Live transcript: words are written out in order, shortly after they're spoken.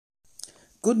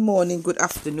Good morning, good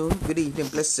afternoon, good evening,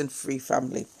 Blessed and Free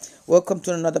family. Welcome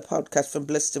to another podcast from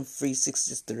Blessed and Free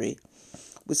 63.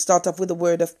 We start off with a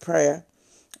word of prayer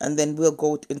and then we'll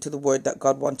go into the word that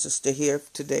God wants us to hear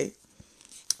today.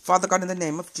 Father God, in the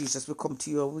name of Jesus, we come to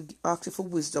you and we ask you for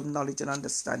wisdom, knowledge, and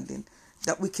understanding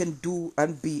that we can do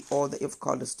and be all that you've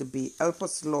called us to be. Help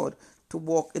us, Lord, to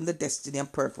walk in the destiny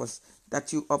and purpose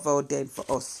that you have ordained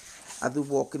for us as we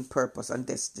walk in purpose and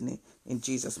destiny. In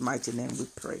Jesus' mighty name we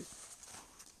pray.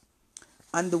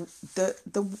 And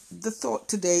the thought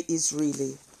today is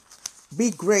really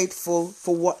be grateful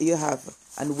for what you have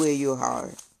and where you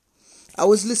are. I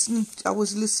was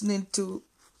listening to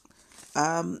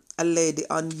a lady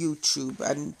on YouTube,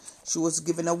 and she was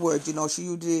giving a word. She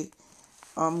usually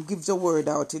gives a word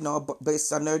out,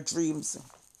 based on her dreams.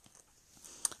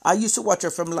 I used to watch her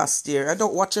from last year. I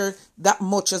don't watch her that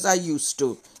much as I used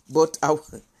to, but I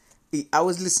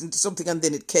was listening to something and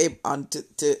then it came on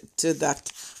to that.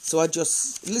 So I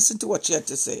just listened to what she had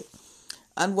to say.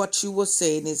 And what she was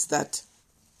saying is that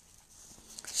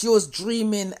she was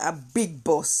dreaming a big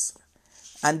bus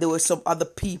and there were some other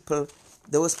people.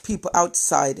 There was people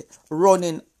outside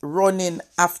running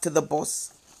after the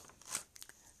bus.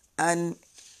 And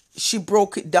she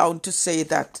broke it down to say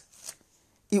that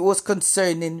it was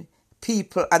concerning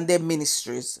people and their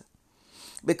ministries.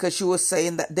 Because she was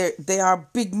saying that there are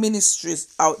big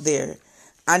ministries out there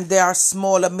and there are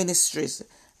smaller ministries.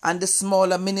 And the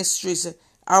smaller ministries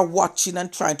are watching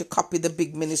and trying to copy the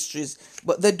big ministries.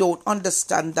 But they don't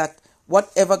understand that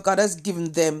whatever God has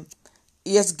given them,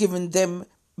 He has given them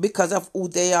because of who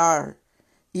they are.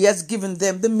 He has given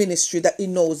them the ministry that He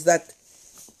knows that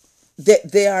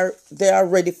they are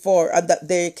ready for and that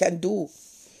they can do.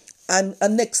 And a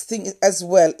next thing as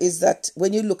well is that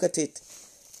when you look at it,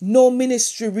 no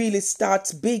ministry really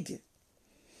starts big.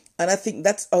 And I think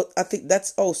that's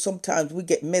how sometimes we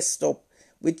get messed up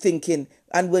with thinking,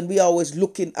 and when we are always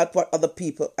looking at what other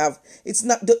people have. It's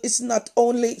not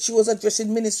only, she was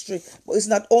addressing ministry, but it's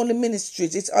not only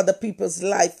ministries, it's other people's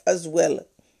life as well.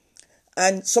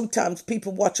 And sometimes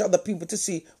people watch other people to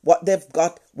see what they've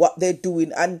got, what they're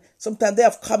doing. And sometimes they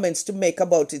have comments to make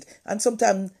about it. And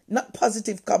sometimes not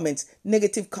positive comments,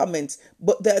 negative comments.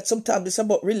 But sometimes it's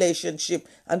about relationship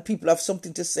and people have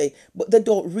something to say. But they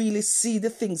don't really see the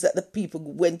things that the people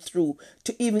went through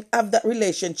to even have that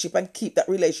relationship and keep that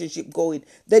relationship going.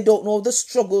 They don't know the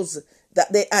struggles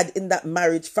that they had in that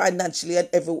marriage financially and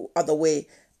every other way.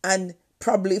 And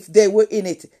probably if they were in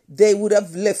it, they would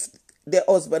have left their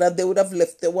husband and they would have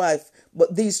left their wife,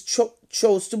 but these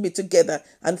chose to be together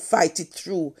and fight it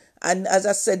through. And as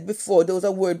I said before, there was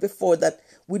a word before that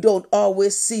we don't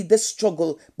always see the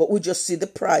struggle, but we just see the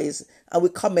prize and we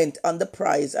comment on the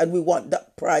prize and we want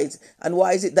that prize. And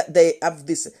why is it that they have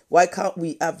this? Why can't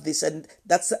we have this? And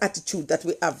that's the attitude that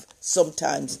we have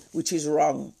sometimes, which is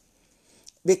wrong.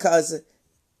 Because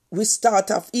we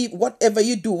start off, whatever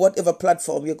you do, whatever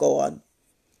platform you go on,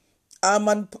 I'm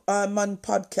on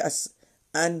podcasts,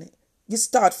 and you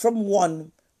start from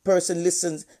one person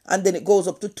listens, and then it goes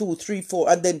up to 2, 3, 4,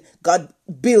 and then God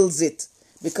builds it,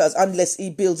 because unless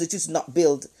He builds it, it's not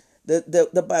built.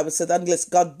 The Bible said, unless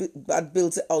God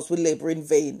builds the house, we labor in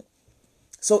vain.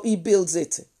 So He builds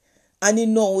it, and He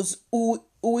knows who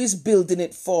is building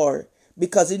it for,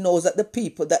 because He knows that the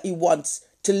people that He wants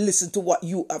to listen to what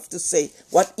you have to say,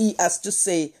 what He has to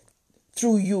say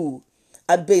through you,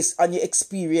 and based on your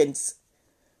experience.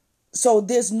 So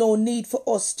there's no need for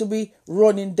us to be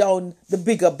running down the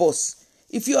bigger bus.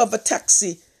 If you have a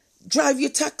taxi, drive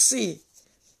your taxi.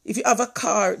 If you have a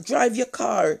car, drive your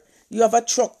car. You have a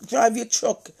truck, drive your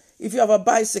truck. If you have a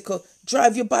bicycle,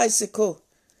 drive your bicycle.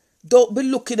 Don't be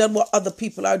looking at what other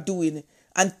people are doing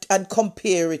and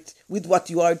compare it with what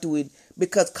you are doing,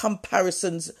 because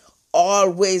comparisons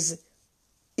always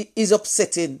is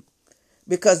upsetting.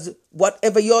 Because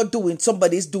whatever you're doing,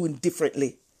 somebody's doing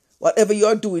differently. Whatever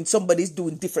you're doing, somebody's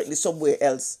doing differently somewhere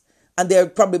else. And they'll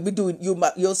probably be doing,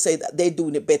 you'll say that they're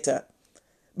doing it better.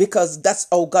 Because that's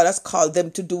how God has called them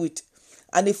to do it.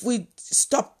 And if we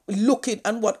stop looking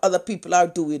at what other people are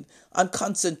doing and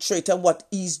concentrate on what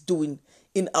He's doing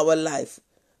in our life,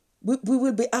 we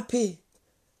will be happy.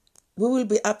 We will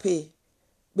be happy.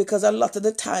 Because a lot of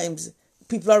the times,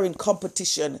 people are in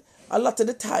competition. A lot of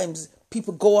the times,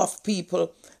 people go off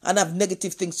people and have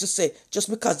negative things to say just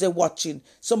because they're watching.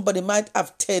 Somebody might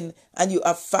have 10 and you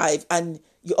have 5 and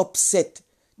you're upset.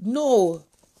 No,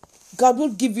 God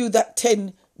will give you that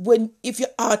 10 if your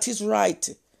heart is right.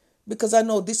 Because I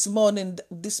know this morning,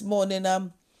 I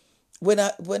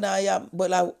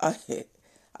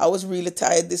was really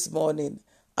tired this morning.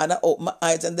 and I opened my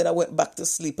eyes, and then I went back to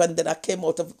sleep, and then I came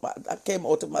out of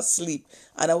my sleep,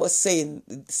 and I was saying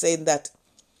that,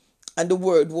 and the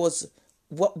word was,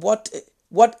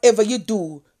 whatever you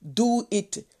do, do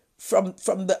it from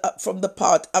the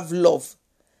part of love,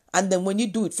 and then when you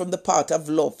do it from the part of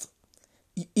love,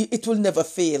 it will never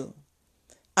fail.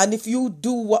 And if you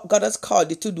do what God has called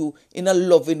you to do in a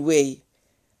loving way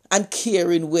and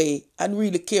caring way, and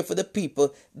really care for the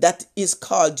people that is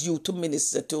called you to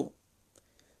minister to,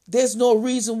 there's no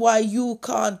reason why you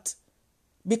can't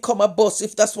become a boss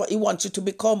if that's what He wants you to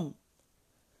become.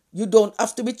 You don't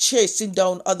have to be chasing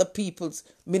down other people's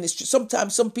ministry.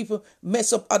 Sometimes some people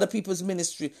mess up other people's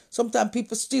ministry. Sometimes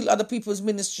people steal other people's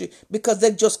ministry because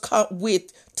they just can't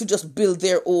wait to just build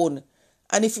their own.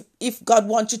 And if God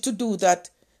wants you to do that,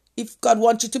 if God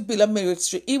wants you to build a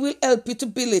ministry, He will help you to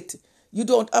build it. You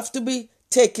don't have to be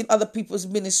taking other people's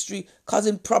ministry,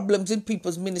 causing problems in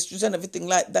people's ministries and everything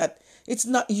like that. It's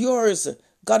not yours.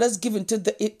 God has given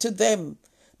it to them,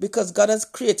 because God has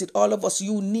created all of us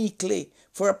uniquely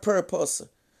for a purpose.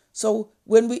 So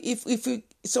when if we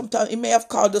sometimes He may have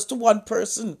called us to one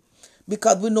person,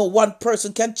 because we know one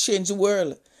person can change the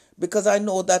world. Because I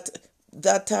know that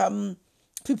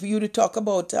people used to talk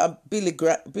about Billy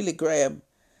Graham,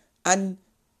 and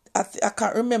I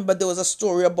can't remember, there was a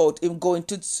story about him going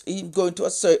to a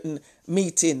certain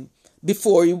meeting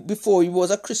before he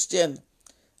was a Christian,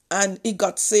 and he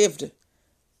got saved,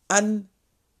 and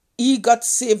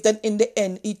in the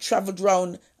end he traveled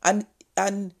around and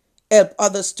help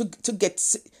others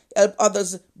help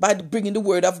others by bringing the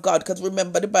word of God. Because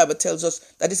remember, the Bible tells us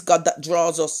that it's God that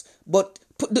draws us, but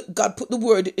God put the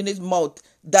word in his mouth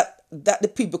that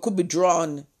the people could be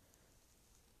drawn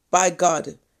by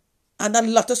God, and a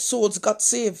lot of souls got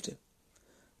saved.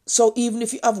 So even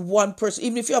if you have one person,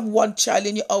 even if you have one child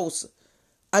in your house,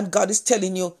 and God is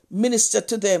telling you, minister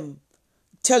to them,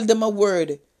 tell them a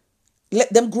word,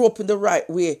 let them grow up in the right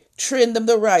way, train them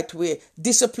the right way,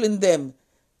 discipline them,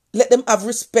 let them have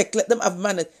respect, let them have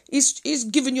manners. He's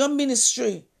giving you a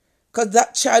ministry, because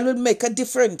that child will make a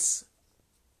difference.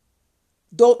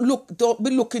 Don't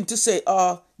be looking to say,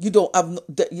 you don't have,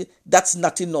 that's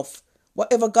not enough.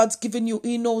 Whatever God's given you,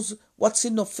 He knows what's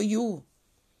enough for you.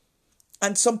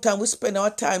 And sometimes we spend our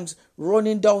times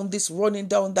running down this, running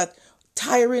down that,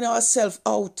 tiring ourselves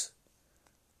out,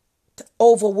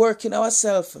 overworking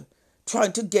ourselves,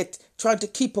 trying to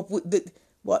keep up with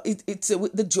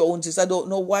with the Joneses. I don't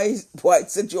know why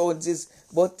it's the Joneses,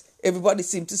 but everybody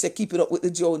seems to say keeping up with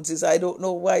the Joneses. I don't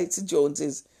know why it's the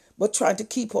Joneses, but trying to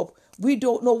keep up. We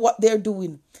don't know what they're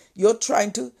doing. You're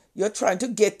trying to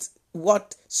get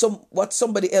what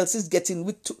somebody else is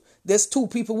getting. There's two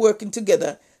people working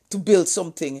together to build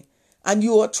something, and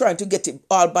you are trying to get it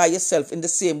all by yourself in the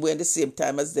same way, in the same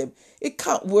time as them. It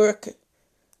can't work,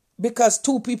 because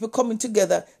two people coming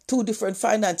together, two different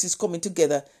finances coming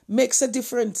together, makes a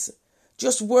difference.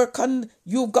 Just work on,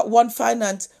 you've got one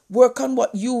finance, work on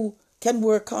what you can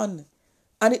work on.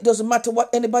 And it doesn't matter what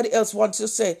anybody else wants to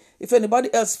say. If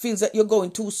anybody else feels that you're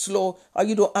going too slow or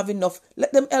you don't have enough,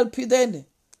 let them help you then.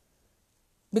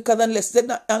 Because unless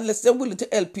they're willing to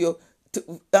help you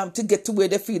to get to where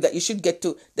they feel that you should get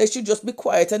to, they should just be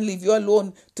quiet and leave you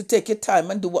alone to take your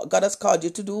time and do what God has called you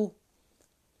to do.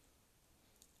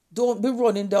 Don't be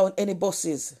running down any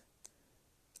buses.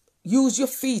 Use your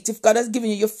feet. If God has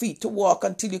given you your feet to walk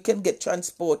until you can get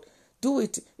transport, do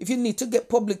it. If you need to get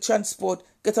public transport,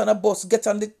 get on a bus, get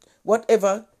on the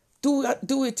whatever, do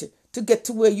it to get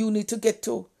to where you need to get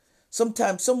to.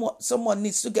 Sometimes someone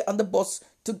needs to get on the bus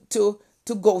to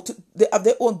go to, they have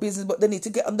their own business, but they need to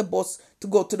get on the bus to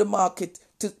go to the market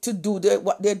to do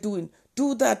what they're doing.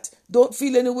 Do that. Don't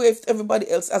feel any way if everybody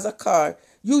else has a car.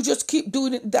 You just keep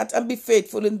doing that and be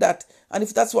faithful in that. And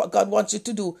if that's what God wants you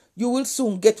to do, you will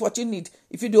soon get what you need.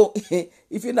 If you don't,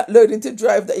 if you're not learning to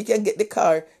drive, that you can get the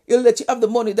car, He'll let you have the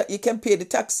money that you can pay the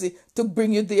taxi to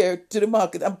bring you there to the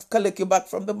market and collect you back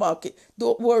from the market.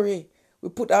 Don't worry. We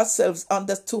put ourselves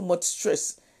under too much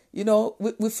stress.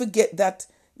 We forget that,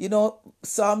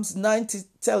 Psalms 90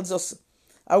 tells us,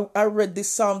 I read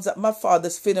these Psalms at my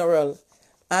father's funeral.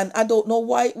 And I don't know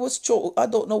why it was I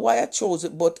don't know why I chose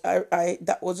it, but I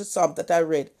that was a psalm that I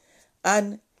read,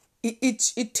 and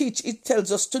it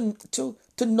tells us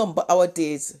to number our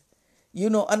days,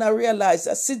 And I realized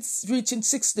that since reaching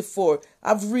 64,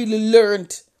 I've really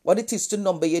learned what it is to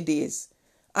number your days,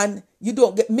 and you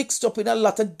don't get mixed up in a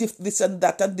lot of this and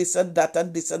that and this and that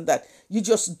and this and that. You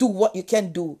just do what you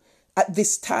can do at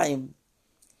this time.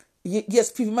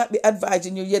 Yes, people might be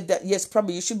advising you, that yes,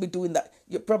 probably you should be doing that.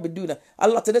 You're probably doing that. A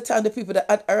lot of the time, the people that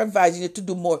are advising you to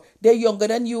do more, they're younger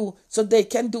than you, so they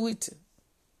can do it.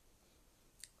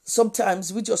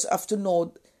 Sometimes we just have to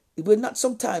know, we're not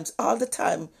sometimes, all the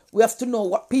time, we have to know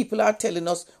what people are telling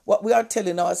us, what we are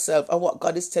telling ourselves, and what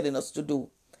God is telling us to do.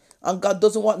 And God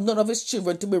doesn't want none of his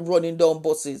children to be running down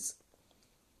buses.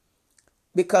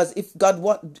 Because if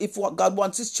what God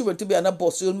wants his children to be on a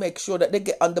bus, he'll make sure that they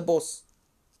get on the bus.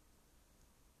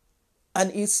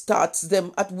 And he starts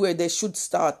them at where they should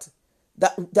start.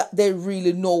 That they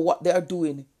really know what they are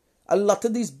doing. A lot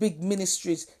of these big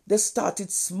ministries, they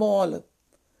started small.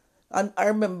 And I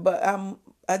remember,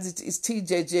 as it is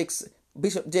T.J. Jakes,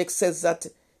 Bishop Jakes says that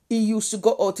he used to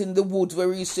go out in the woods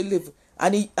where he used to live,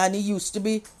 and he used to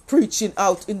be preaching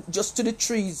out in just to the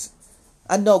trees.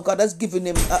 And now God has given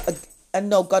him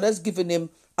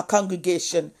a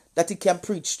congregation that he can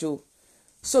preach to.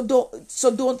 So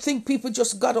don't think people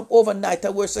just got up overnight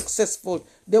and were successful.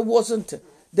 They wasn't.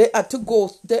 They had to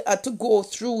go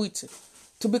through it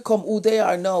to become who they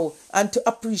are now, and to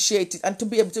appreciate it, and to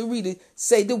be able to really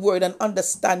say the word and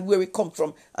understand where it comes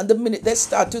from. And the minute they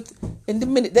start to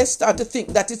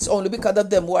think that it's only because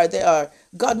of them where they are,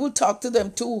 God will talk to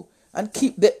them too, and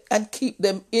keep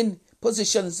them in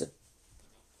positions,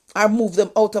 or move them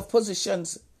out of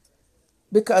positions,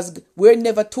 because we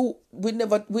never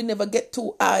get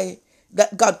too high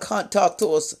that God can't talk to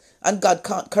us and God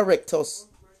can't correct us.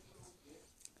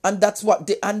 And that's why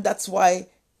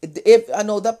I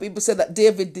know that people say that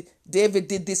David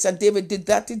did this and David did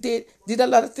that. He did a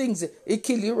lot of things. He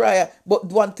killed Uriah, but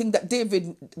one thing that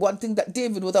David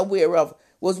was aware of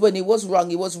was when he was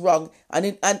wrong,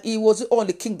 and he was the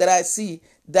only king that I see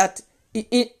that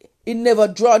he never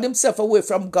drawed himself away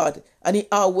from God, and he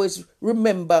always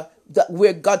remember that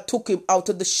where God took him out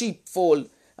of the sheepfold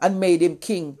and made him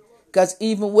king. Because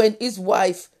even when his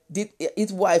wife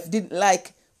didn't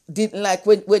like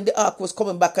when the ark was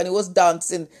coming back and he was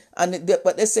dancing,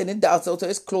 but they said he danced out of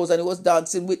his clothes, and he was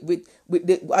dancing with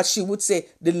the, as she would say,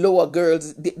 the lower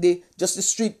girls, just the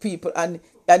street people, and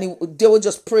they were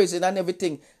just praising and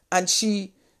everything, and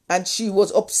she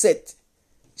was upset.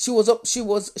 She was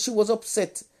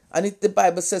upset, and the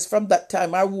Bible says from that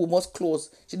time her womb was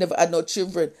closed. She never had no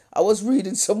children. I was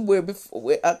reading somewhere before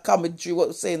where a commentary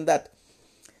was saying that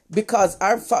because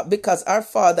our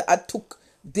father had took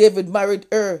David married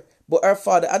her, but her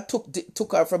father had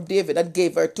took her from David and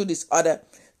gave her to this other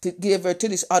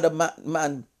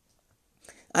man.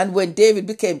 And when David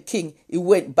became king, he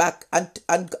went back and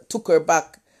took her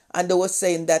back. And they were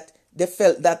saying that they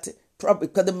felt that probably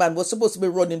because the man was supposed to be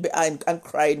running behind and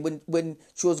crying when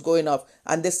she was going off,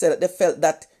 and they said that they felt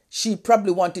that she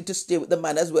probably wanted to stay with the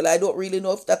man as well. I don't really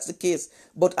know if that's the case,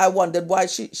 but I wondered why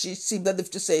she seemed as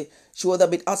if to say she was a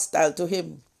bit hostile to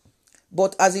him.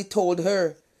 But as he told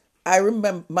her, I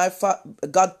remember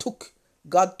God took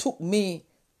me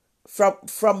from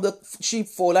the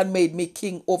sheepfold and made me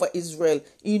king over Israel.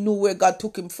 He knew where God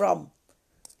took him from.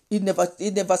 He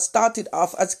never started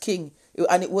off as king,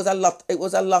 and it was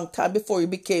a long time before he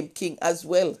became king as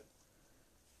well.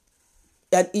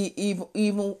 And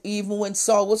even when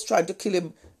Saul was trying to kill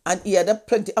him, and he had a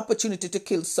plenty opportunity to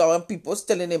kill Saul, and people was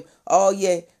telling him, "Oh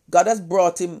yeah, God has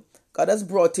brought him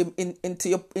into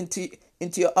your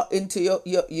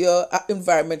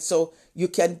environment, so you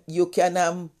can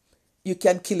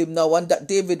kill him now." And that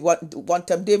David one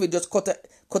time David just cut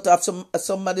off some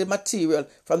of the material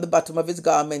from the bottom of his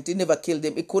garment. He never killed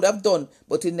him. He could have done,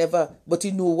 but he never. But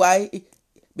he knew why.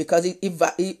 Because he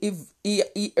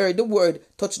heard the word,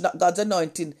 touch not God's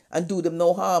anointing and do them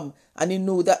no harm. And he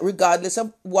knew that regardless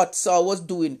of what Saul was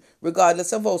doing,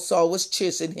 regardless of how Saul was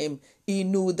chasing him, he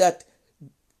knew that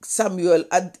Samuel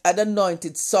had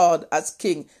anointed Saul as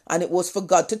king, and it was for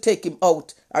God to take him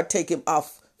out or take him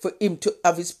off, for him to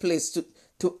have his place to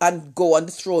and go on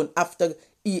the throne after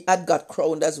he had got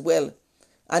crowned as well.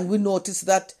 And we noticed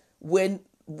that when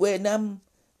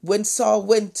Saul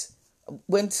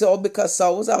because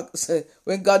Saul was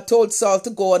when God told Saul to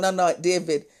go and anoint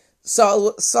David,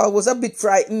 Saul was a bit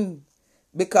frightened,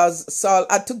 because Saul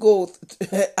had to go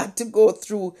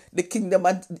through the kingdom,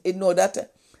 and you know that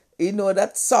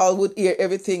Saul would hear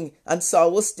everything, and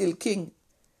Saul was still king.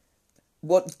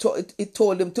 But it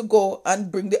told him to go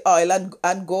and bring the oil and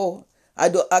go. I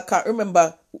can't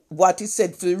remember what he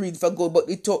said for the read for go, but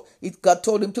God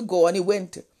told him to go, and he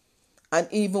went. And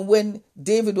even when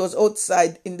David was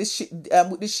outside in the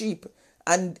with the sheep,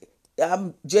 and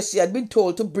Jesse had been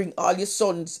told to bring all your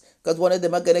sons, because one of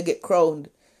them are gonna get crowned.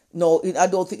 No, I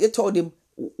don't think he told him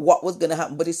what was gonna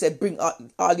happen, but he said, bring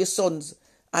all your sons.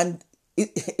 And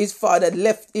his father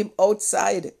left him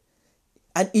outside,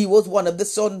 and he was one of the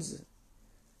sons.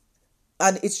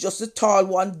 And it's just the tall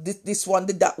one, this one,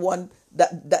 that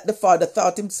that the father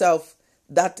thought himself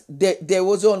that there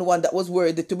was only one that was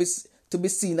worthy to be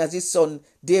seen as his son.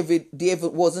 David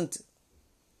wasn't.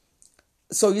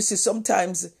 So you see,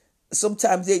 sometimes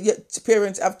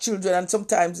parents have children, and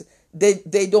sometimes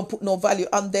they don't put no value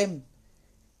on them.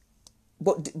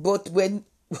 But when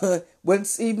when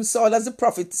even Saul as the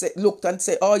prophet looked and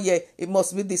said, "Oh yeah, it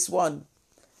must be this one,"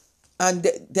 and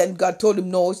then God told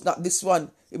him, "No, it's not this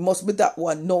one. It must be that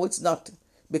one." No, it's not,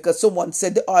 because someone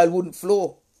said the oil wouldn't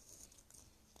flow.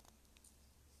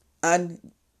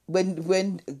 And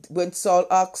when Saul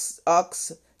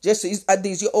asks Jesse, "Are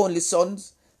these your only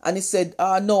sons?" And he said,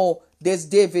 "No, there's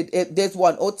David. There's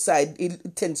one outside. He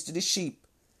tends to the sheep."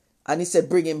 And he said,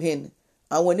 "Bring him in."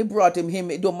 And when he brought him in,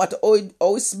 it don't matter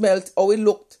how he smelled, how he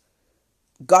looked.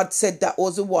 God said that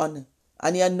was the one,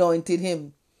 and he anointed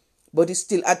him. But he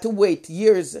still had to wait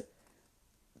years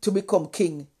to become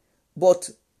king. But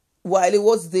while he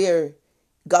was there,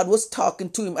 God was talking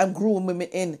to him and grooming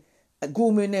him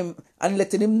and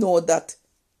letting him know that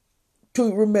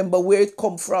to remember where it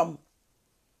come from.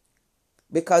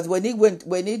 Because when he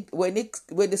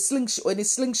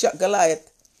slingshot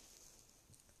Goliath,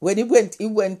 when he went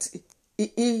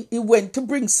to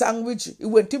bring sandwich, he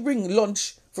went to bring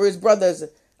lunch for his brothers.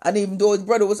 And even though his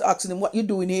brother was asking him, "What you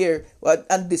doing here?"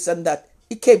 and this and that,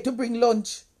 he came to bring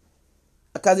lunch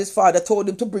because his father told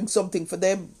him to bring something for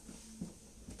them.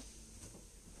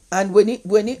 And when he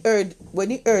heard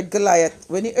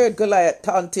Goliath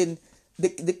taunting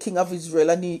the king of Israel,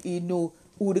 and he knew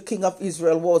who the king of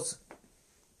Israel was,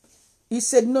 he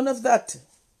said none of that.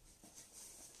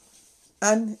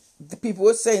 And the people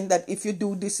were saying that if you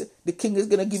do this, the king is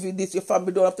going to give you this, your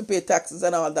family don't have to pay taxes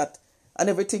and all that and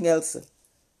everything else.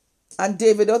 And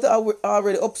David was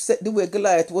already upset the way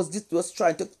Goliath was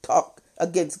trying to talk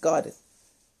against God.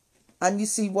 And you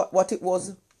see what it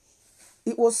was?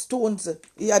 It was stones.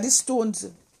 He had his stones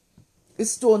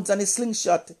and his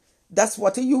slingshot. That's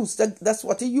what he used. That's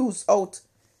what he used out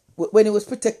when he was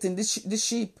protecting the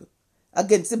sheep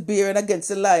against the bear and against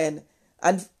the lion.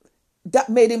 And that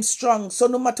made him strong. So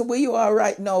no matter where you are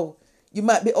right now, you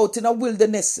might be out in a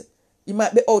wilderness. You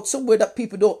might be out somewhere that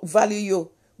people don't value you.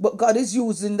 But God is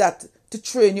using that to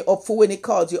train you up for when he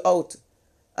calls you out.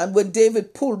 And when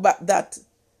David pulled back that,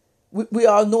 we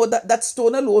all know that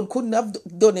stone alone couldn't have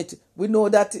done it. We know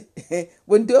that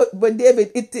when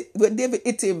David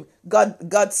hit him,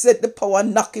 God set the power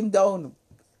and knocked him down.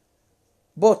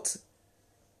 But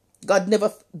David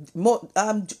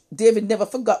never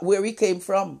forgot where he came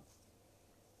from.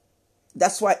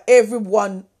 That's why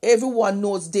everyone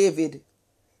knows David.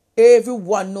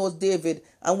 Everyone knows David.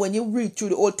 And when you read through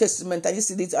the Old Testament and you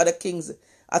see these other kings,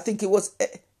 I think it was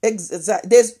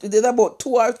there's about 2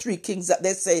 or 3 kings that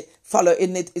they say follow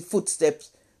in its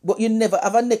footsteps. But you never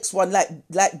have a next one like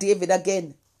David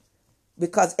again.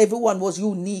 Because everyone was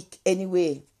unique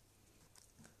anyway.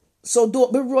 So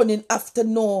don't be running after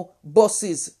no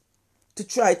bosses to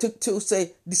try to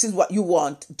say this is what you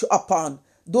want to up on.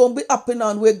 Don't be upping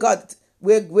on where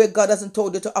God hasn't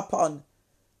told you to up on.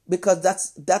 Because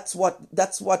that's what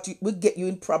will get you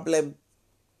in problem.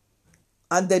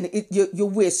 And then you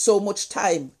waste so much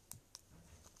time.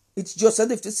 It's just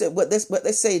as if to say what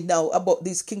they say now about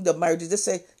these kingdom marriages. They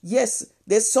say, yes,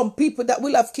 there's some people that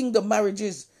will have kingdom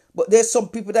marriages, but there's some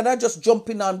people that are just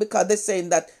jumping on because they're saying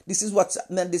that this is what's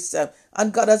happening this time.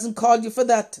 And God hasn't called you for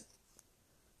that.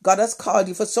 God has called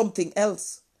you for something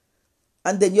else.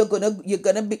 And then you're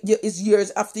gonna be, it's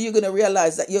years after you're gonna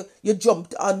realize that you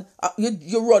jumped on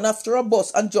you run after a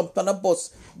bus and jumped on a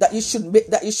bus that you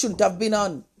shouldn't have been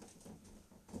on.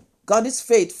 God is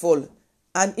faithful,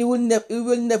 and He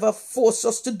will never force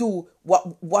us to do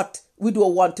what we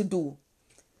don't want to do.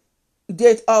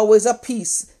 There's always a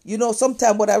peace. You know,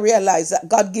 sometimes what I realize that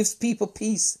God gives people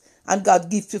peace and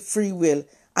God gives you free will,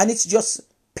 and it's just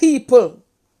people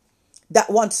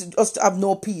that wants us to have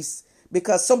no peace.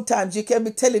 Because sometimes you can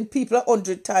be telling people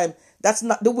 100 times, that's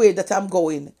not the way that I'm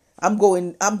going. I'm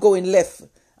going left.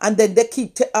 And then they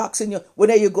keep asking you, when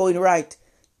are you going right?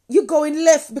 You're going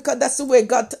left because that's the way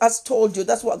God has told you.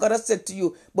 That's what God has said to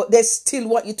you. But they still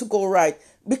want you to go right.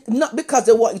 Not because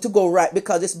they want you to go right,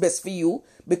 because it's best for you.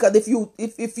 Because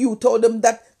if you told them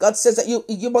that God says that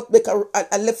you must make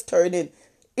a left turn in,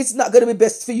 it's not going to be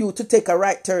best for you to take a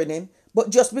right turn in.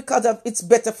 But just because it's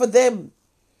better for them.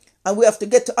 And we have to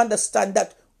get to understand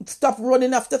that. Stop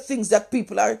running after things that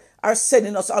people are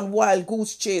sending us on wild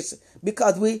goose chase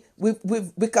because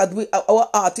our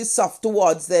heart is soft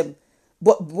towards them.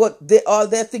 But what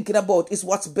they're thinking about is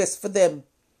what's best for them.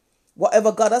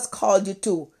 Whatever God has called you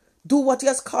to, do what He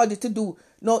has called you to do.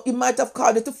 No, He might have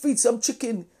called you to feed some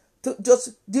chicken, to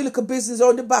just do like a business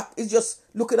on the back is just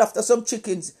looking after some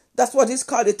chickens. That's what He's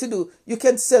called it to do. You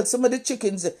can sell some of the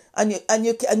chickens and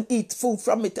you can eat food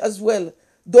from it as well.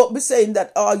 Don't be saying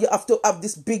that, oh, you have to have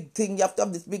this big thing, you have to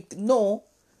have this big thing. No.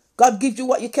 God gives you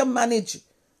what you can manage,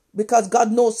 because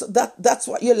God knows that that's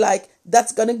what you like.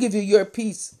 That's going to give you your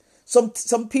peace.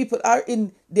 Some people are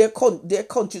in their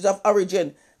countries of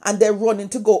origin, and they're running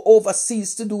to go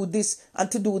overseas to do this and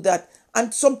to do that.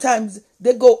 And sometimes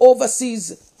they go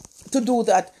overseas to do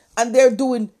that, and they're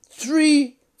doing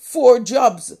 3-4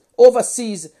 jobs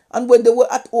overseas. And when they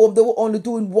were at home, they were only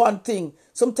doing one thing.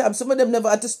 Sometimes some of them never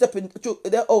had to step into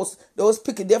their house. They was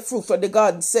picking their fruit from the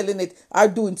garden, selling it, or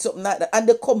doing something like that. And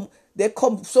they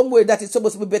come somewhere that is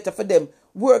supposed to be better for them,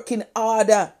 working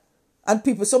harder. And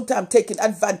people sometimes taking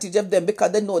advantage of them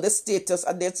because they know their status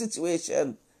and their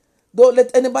situation. Don't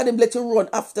let anybody let you run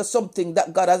after something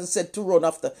that God hasn't said to run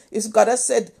after. If God has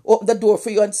said, open the door for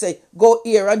you and say, go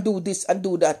here and do this and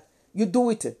do that, you do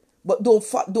it. But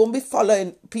don't be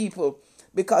following people,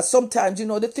 because sometimes,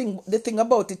 the thing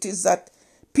about it is that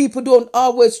people don't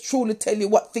always truly tell you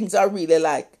what things are really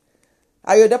like.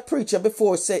 I heard a preacher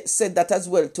before said that as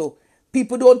well too.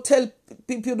 People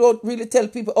don't really tell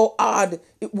people how hard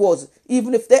it was,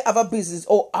 even if they have a business,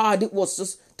 how hard it was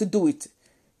just to do it.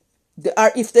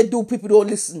 If they do, people don't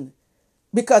listen,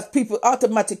 because people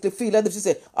automatically feel that if you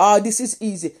say, this is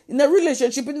easy. In a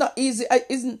relationship, it's not easy.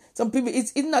 Some people,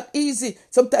 it's not easy.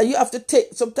 Sometimes you have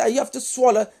to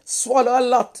swallow a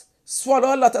lot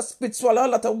of spit, swallow a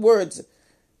lot of words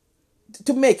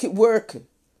to make it work.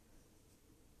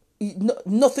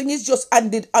 Nothing is just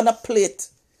handed on a plate.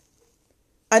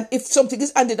 And if something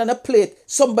is handed on a plate,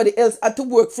 somebody else had to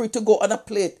work for it to go on a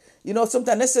plate.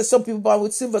 Sometimes they say some people born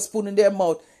with silver spoon in their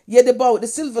mouth. Yeah, they born with the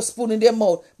silver spoon in their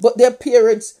mouth, but their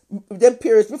parents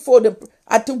before them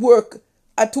had to work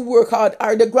hard,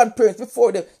 or their grandparents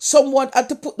before them. Someone had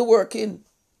to put the work in.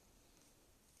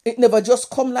 It never just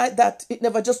come like that. It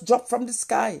never just drop from the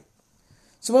sky.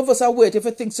 Some of us are waiting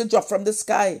for things to drop from the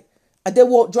sky, and they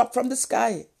won't drop from the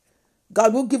sky.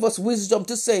 God will give us wisdom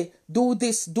to say, do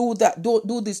this, do that, don't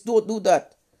do this, don't do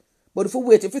that. But if we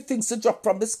wait for things to drop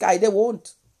from the sky, they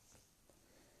won't.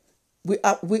 We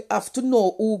have to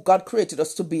know who God created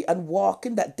us to be and walk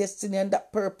in that destiny and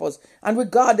that purpose. And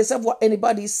regardless of what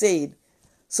anybody is saying,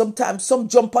 sometimes some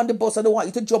jump on the bus and they want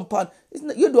you to jump on.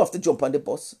 You don't have to jump on the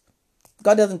bus.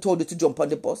 God hasn't told you to jump on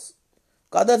the bus.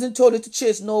 God hasn't told you to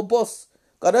chase no bus.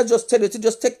 God has just told you to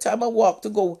just take time and walk to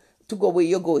go where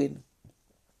you're going.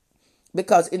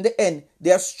 Because in the end,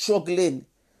 they're struggling.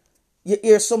 You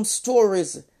hear some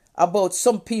stories about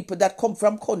some people that come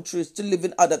from countries to live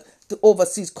in to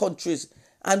overseas countries.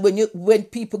 And when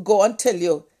people go and tell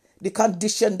you the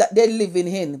condition that they're living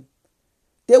in,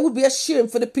 they would be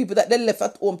ashamed for the people that they left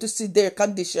at home to see their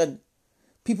condition.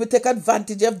 People take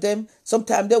advantage of them.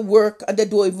 Sometimes they work and they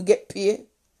don't even get paid.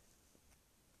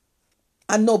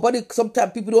 And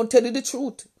sometimes people don't tell you the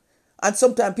truth. And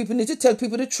sometimes people need to tell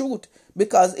people the truth,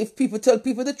 because if people tell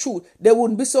people the truth, they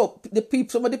wouldn't be some of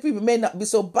the people may not be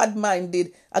so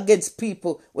bad-minded against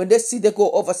people when they see they go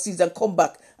overseas and come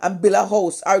back and build a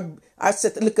house or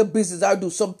set a little business or do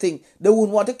something. They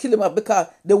wouldn't want to kill them up, because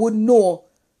they would know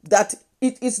that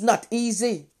it is not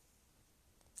easy.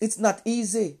 It's not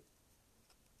easy.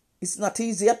 It's not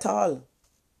easy at all.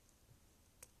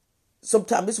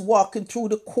 Sometimes it's walking through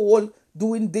the cold,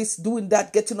 doing this, doing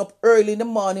that, getting up early in the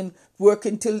morning,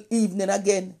 working till evening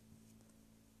again.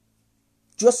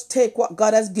 Just take what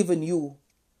God has given you.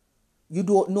 You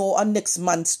don't know a next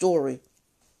man's story.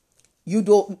 You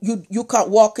can't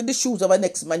walk in the shoes of a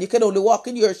next man. You can only walk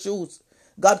in your shoes.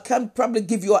 God can probably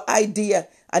give you an idea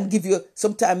and give you,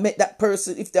 sometimes make that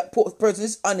person, if that person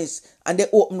is honest and they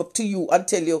open up to you and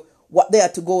tell you what they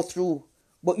had to go through.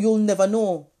 But you'll never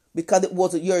know, because it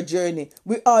wasn't your journey.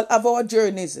 We all have our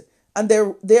journeys, and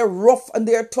they're rough and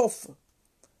they're tough.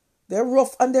 They're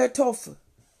rough and they're tough.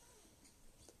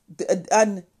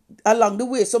 And along the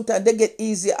way, sometimes they get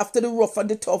easier after the rough and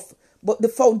the tough, but the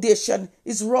foundation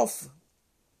is rough.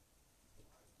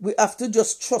 We have to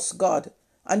just trust God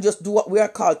and just do what we are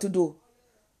called to do.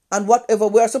 And whatever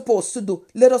we are supposed to do,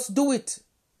 let us do it.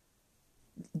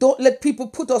 Don't let people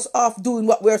put us off doing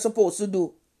what we are supposed to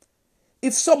do.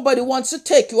 If somebody wants to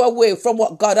take you away from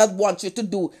what God has wants you to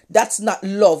do, that's not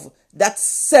love. That's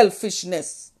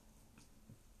selfishness.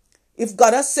 If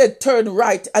God has said turn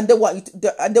right and they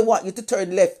want you to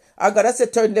turn left, or God has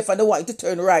said turn left and they want you to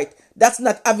turn right, that's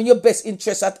not having your best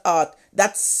interest at heart.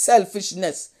 That's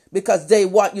selfishness, because they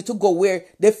want you to go where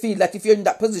they feel that if you're in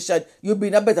that position, you'll be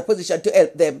in a better position to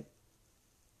help them.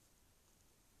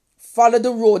 Follow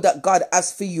the road that God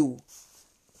has for you.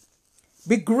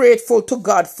 Be grateful to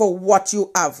God for what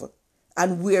you have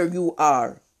and where you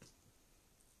are.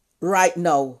 right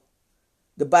now.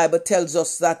 The Bible tells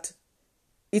us that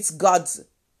it's God's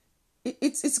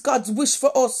wish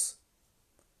for us.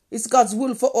 It's God's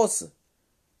will for us.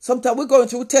 Sometimes we're going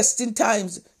through testing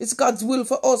times. It's God's will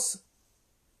for us.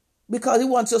 Because He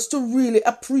wants us to really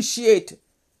appreciate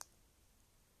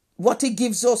what He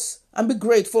gives us and be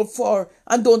grateful for.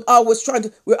 And we're always trying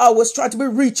to be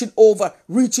reaching over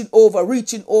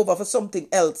for something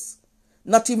else.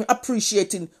 Not even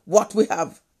appreciating what we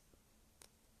have.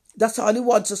 That's all He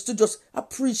wants us to just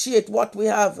appreciate what we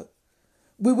have.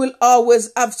 We will always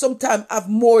sometimes have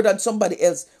more than somebody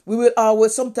else. We will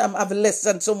always sometimes have less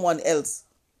than someone else.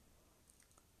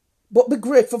 But be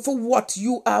grateful for what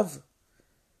you have.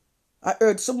 I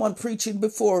heard someone preaching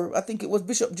before, I think it was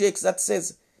Bishop Jakes, that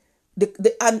says,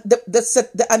 the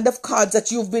hand of cards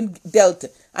that you've been dealt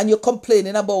and you're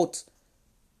complaining about.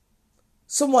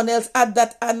 Someone else had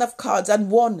that hand of cards and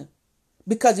won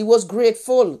because he was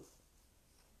grateful.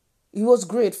 He was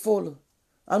grateful.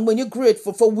 And when you're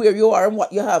grateful for where you are and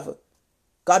what you have,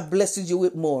 God blesses you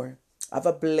with more. Have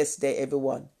a blessed day,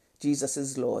 everyone. Jesus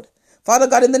is Lord. Father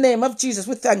God, in the name of Jesus,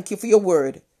 we thank you for your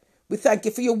word. We thank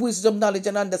you for your wisdom, knowledge,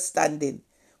 and understanding.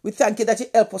 We thank you that you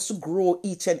help us to grow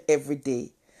each and every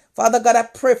day. Father God, I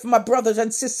pray for my brothers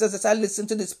and sisters as I listen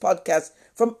to this podcast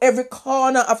from every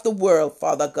corner of the world,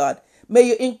 Father God. May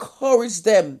you encourage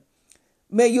them.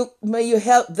 May you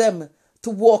help them to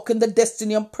walk in the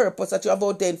destiny and purpose that you have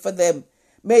ordained for them.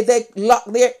 May they lock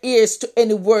their ears to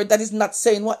any word that is not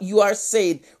saying what you are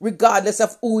saying, regardless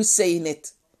of who is saying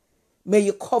it. May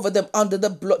you cover them under the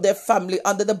blood, their family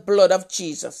under the blood of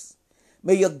Jesus.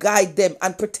 May you guide them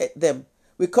and protect them.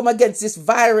 We come against this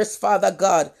virus, Father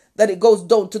God, that it goes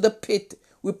down to the pit.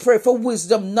 We pray for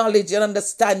wisdom, knowledge, and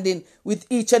understanding with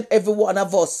each and every one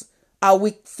of us. How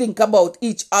we think about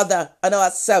each other and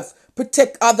ourselves.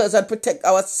 Protect others and protect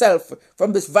ourselves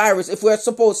from this virus. If we're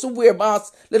supposed to wear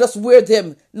masks, let us wear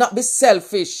them, not be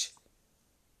selfish.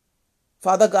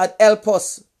 Father God, help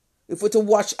us. If we're to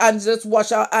wash hands, let's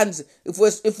wash our hands.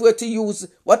 If we're to use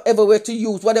whatever we're to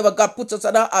use, whatever God puts us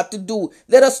on our heart to do,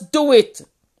 let us do it.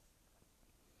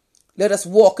 Let us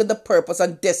walk in the purpose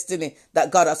and destiny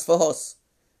that God has for us.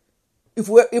 If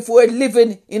we're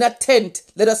living in a tent,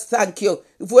 let us thank you.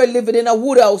 If we're living in a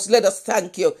wood house, let us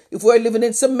thank you. If we're living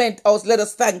in cement house, let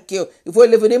us thank you. If we're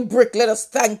living in brick, let us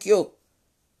thank you.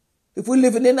 If we're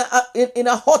living in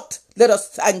a hut, let us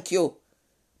thank you.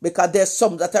 Because there's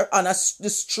some that are on the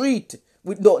street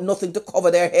with nothing to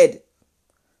cover their head.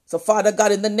 So Father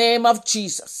God, in the name of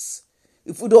Jesus,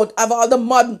 if we don't have all the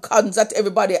modern cons that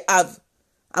everybody have,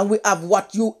 and we have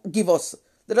what you give us,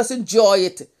 let us enjoy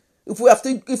it. If we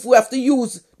have to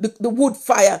use the wood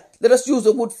fire, let us use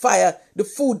the wood fire. The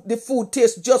food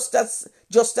tastes just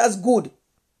as good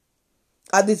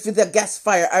as if it's a gas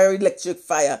fire or electric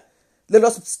fire. Let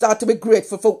us start to be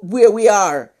grateful for where we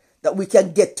are, that we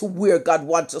can get to where God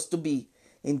wants us to be.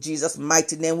 In Jesus'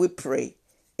 mighty name we pray.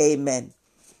 Amen.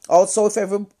 Also,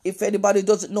 if anybody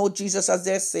doesn't know Jesus as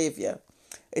their Savior,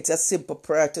 it's a simple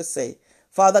prayer to say,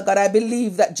 Father God, I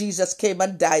believe that Jesus came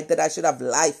and died that I should have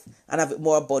life and have it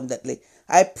more abundantly.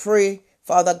 I pray,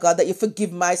 Father God, that you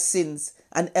forgive my sins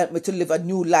and help me to live a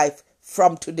new life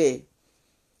from today.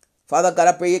 Father God,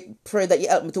 I pray that you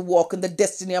help me to walk in the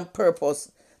destiny and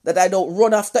purpose, that I don't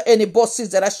run after any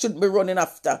buses that I shouldn't be running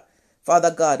after,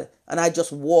 Father God, and I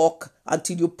just walk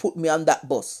until you put me on that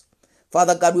bus.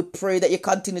 Father God, we pray that you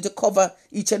continue to cover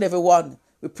each and every one.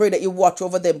 We pray that you watch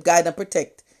over them, guide and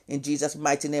protect. In Jesus'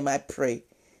 mighty name I pray.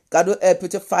 God will help you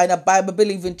to find a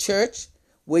Bible-believing church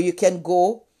where you can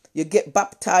go, you get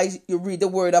baptized, you read the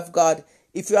word of God.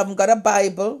 If you haven't got a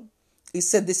Bible, he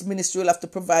said this ministry will have to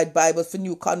provide Bibles for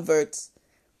new converts.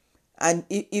 And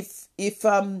if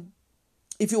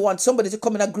you want somebody to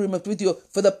come in agreement with you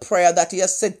for the prayer that he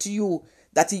has said to you,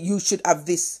 that you should have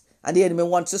this, and the enemy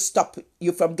wants to stop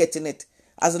you from getting it,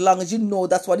 as long as you know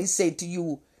that's what he's saying to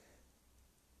you,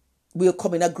 we'll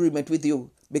come in agreement with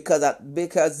you. Because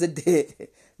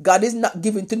God is not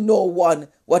giving to no one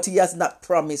what he has not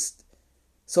promised.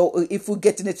 So if we're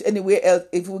getting it anywhere else,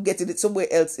 if we're getting it somewhere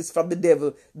else, it's from the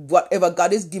devil. Whatever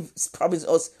God is promised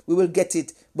us, we will get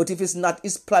it. But if it's not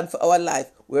his plan for our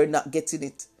life, we're not getting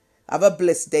it. Have a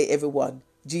blessed day, everyone.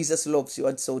 Jesus loves you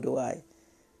and so do I.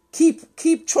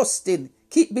 Keep trusting.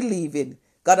 Keep believing.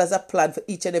 God has a plan for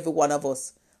each and every one of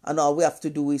us. And all we have to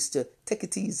do is to take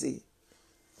it easy.